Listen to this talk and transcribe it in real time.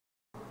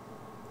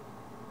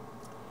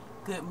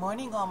Good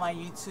morning, all my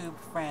YouTube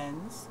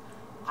friends.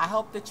 I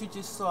hope that you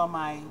just saw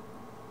my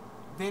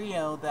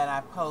video that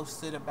I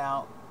posted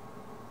about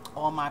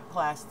all my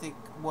plastic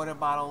water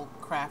bottle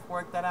craft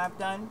work that I've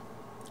done.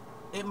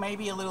 It may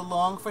be a little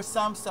long for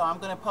some, so I'm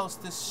going to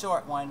post this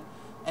short one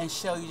and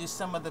show you just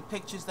some of the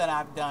pictures that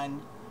I've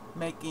done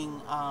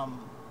making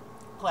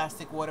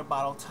plastic water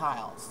bottle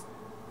tiles.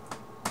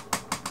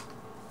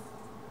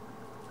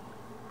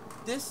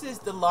 This is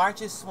the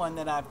largest one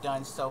that I've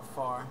done so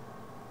far.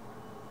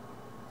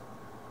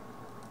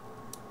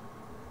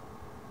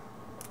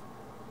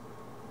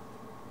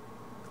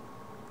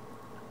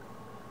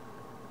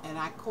 And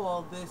I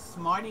call this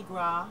Mardi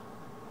Gras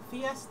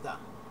Fiesta.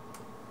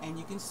 And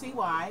you can see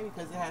why,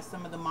 because it has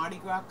some of the Mardi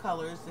Gras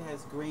colors. It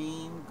has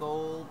green,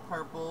 gold,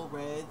 purple,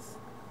 reds.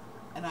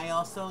 And I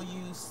also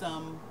use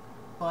some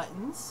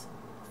buttons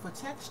for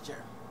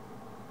texture.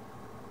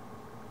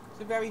 It's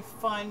a very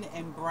fun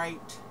and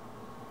bright,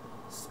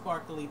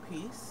 sparkly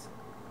piece.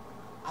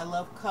 I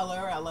love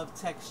color, I love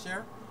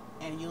texture,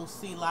 and you'll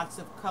see lots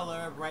of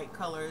color, bright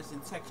colors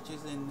and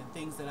textures in the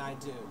things that I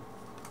do.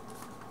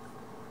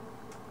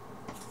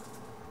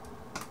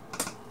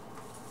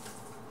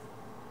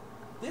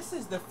 This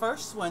is the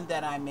first one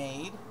that I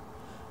made,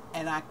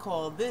 and I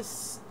call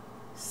this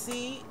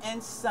Sea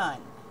and Sun.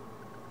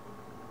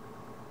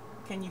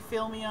 Can you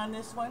feel me on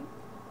this one?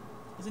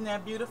 Isn't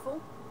that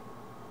beautiful?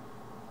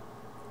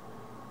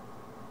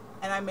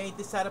 And I made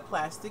this out of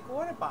plastic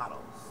water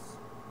bottles.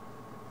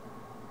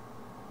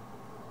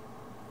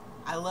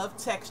 I love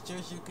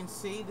textures. You can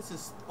see this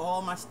is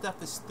all my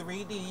stuff is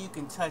 3D. You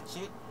can touch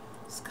it.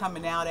 It's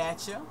coming out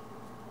at you.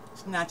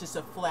 It's not just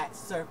a flat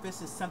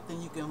surface. It's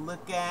something you can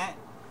look at,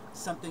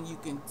 something you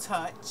can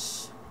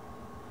touch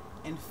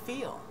and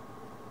feel.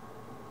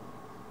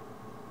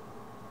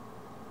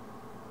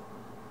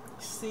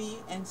 Sea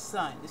and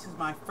Sun. This is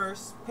my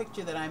first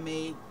picture that I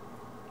made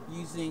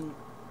using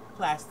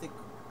plastic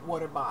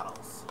water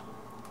bottles.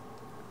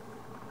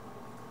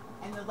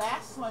 And the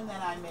last one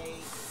that I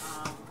made,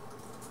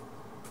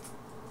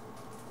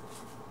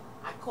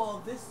 I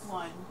call this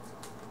one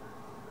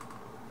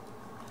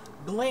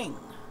Bling.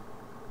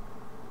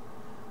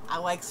 I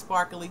like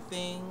sparkly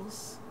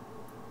things.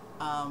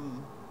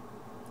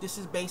 This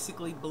is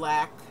basically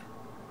black,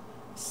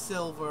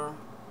 silver,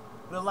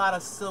 with a lot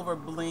of silver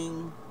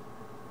bling,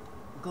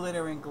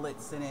 glitter and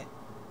glitz in it.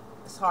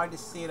 It's hard to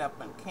see it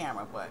up on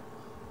camera, but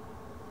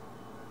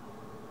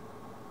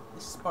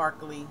it's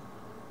sparkly.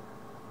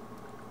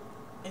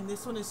 And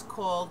this one is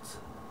called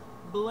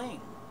Bling.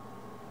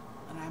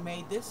 And I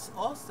made this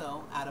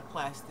also out of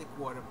plastic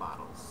water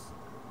bottles.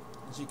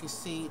 As you can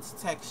see, it's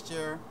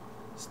texture,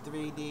 it's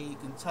 3D, you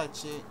can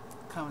touch it,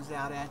 comes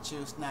out at you,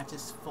 it's not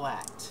just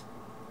flat.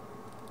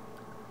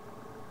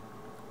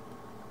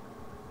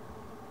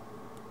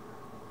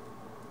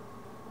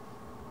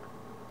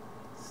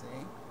 See?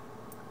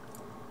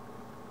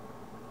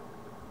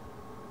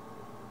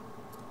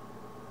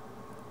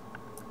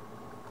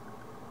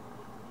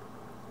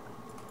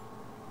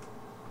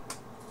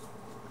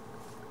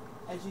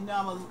 As you know,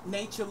 I'm a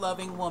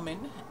nature-loving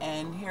woman,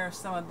 and here are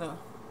some of the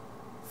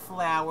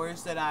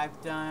flowers that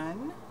I've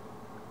done.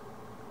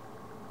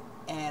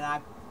 And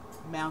I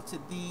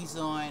mounted these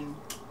on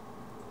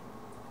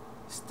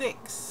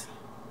sticks.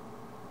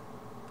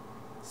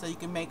 So you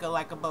can make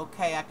like a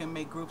bouquet. I can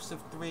make groups of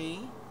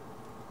 3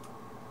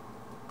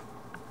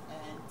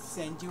 and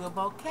send you a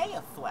bouquet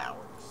of flowers.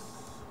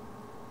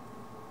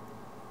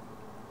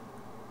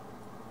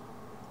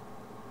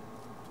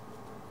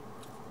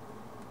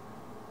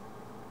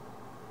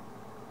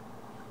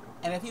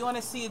 And if you want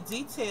to see a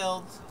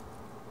detailed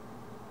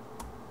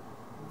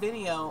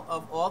video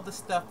of all the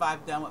stuff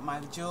I've done with my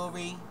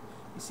jewelry,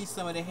 you see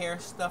some of the hair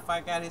stuff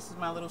I got. This is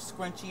my little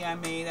scrunchie I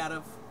made out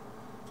of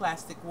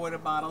plastic water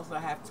bottles that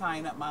I have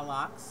tying up my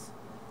locks.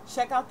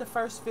 Check out the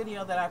first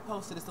video that I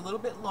posted. It's a little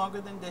bit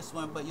longer than this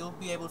one, but you'll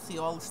be able to see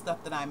all the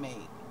stuff that I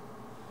made.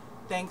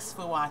 Thanks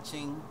for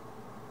watching.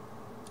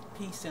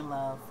 Peace and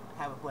love.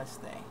 Have a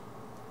blessed day.